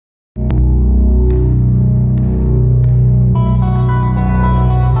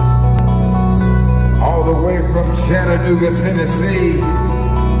Chattanooga, Tennessee.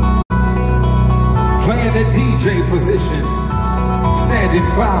 Playing the DJ position. Standing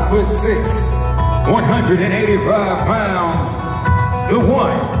 5'6", 185 pounds. The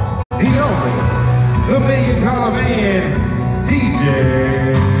one, the only, the $1 Million Man,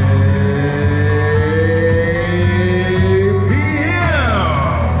 DJ PM.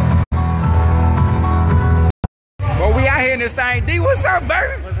 Well, we out here in this thing. D, what's up,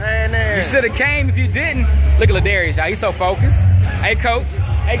 baby? What's happening? You should have came if you didn't. Look at Ladarius, y'all. He's so focused. Hey, coach.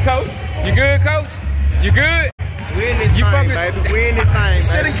 Hey, coach. You good, coach? You good? We in this thing, baby. We in this thing, baby.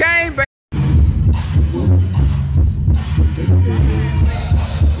 Should have came, baby.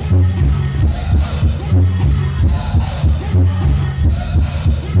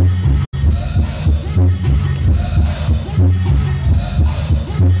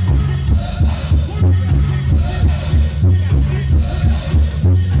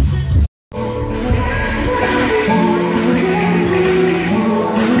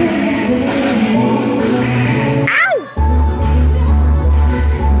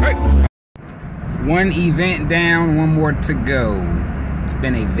 One event down, one more to go. It's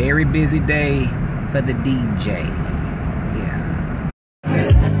been a very busy day for the DJ. Yeah.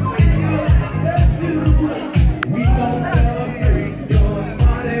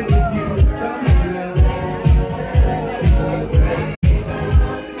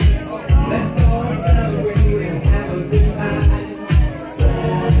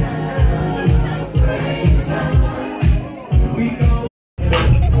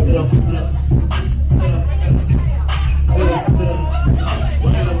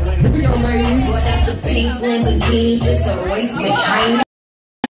 Just a waste of training.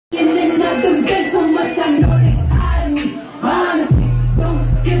 It's not the best so much I know they tired of me. Honestly, don't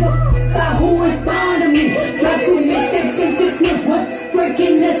give up about who is fond of me. Try to make sex and business what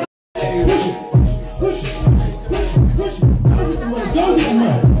breaking this.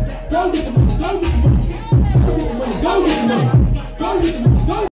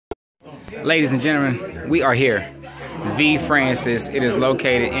 Ladies and gentlemen, we are here. V Francis. It is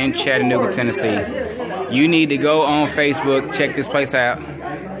located in Chattanooga, Tennessee. You need to go on Facebook, check this place out.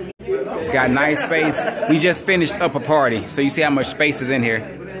 It's got nice space. We just finished up a party, so you see how much space is in here.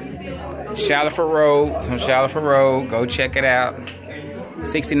 Shallowford Road, it's on Shallowford Road. Go check it out.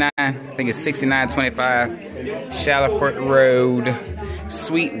 69, I think it's 6925 Shallowford Road,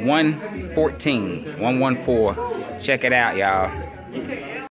 Suite 114, 114. Check it out, y'all.